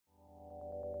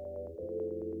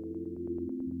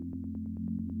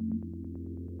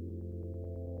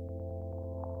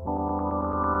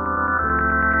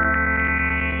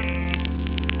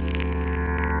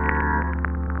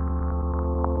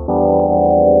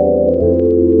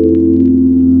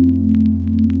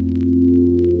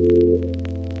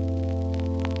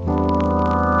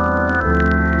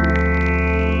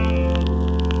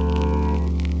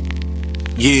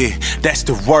that's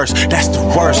the worst, that's the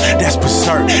worst, that's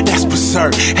berserk, that's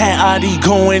berserk. Had ID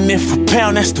going in for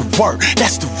pound, that's the work,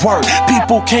 that's the work.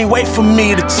 People can't wait for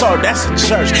me to talk, that's a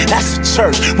church, that's a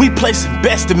church. We placing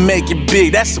best to make it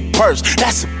big, that's a purse,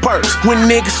 that's a purse. When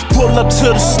niggas pull up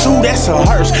to the stool, that's a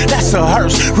hearse, that's a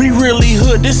hearse. We really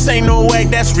hood, this ain't no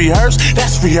act, that's rehearsed,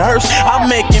 that's rehearsed. I'm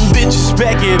making bitches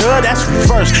back it up, that's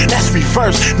reverse, that's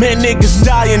reverse. Man, niggas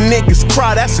die and niggas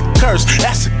cry, that's a curse,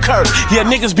 that's a curse. Yeah,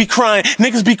 niggas be crying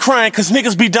cause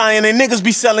niggas be dying, and niggas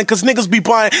be selling cause niggas be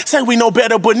buying. Say we know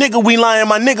better, but nigga we lying,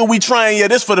 my nigga we trying. Yeah,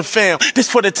 this for the fam, this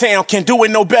for the town, can't do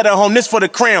it no better, home, this for the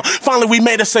crown. Finally we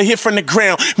made us a hit from the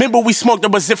ground. Remember we smoked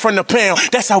up a zip from the pound.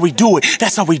 That's how we do it,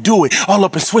 that's how we do it. All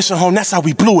up in Swisher, home, that's how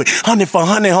we blew it. 100 for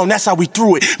 100, home, that's how we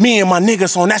threw it. Me and my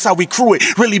niggas, home, that's how we crew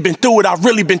it. Really been through it, I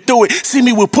really been through it. See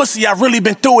me with pussy, I really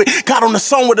been through it. Got on the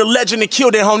song with a legend and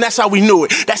killed it, home, that's how we knew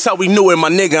it. That's how we knew it, my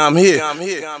nigga, I'm here.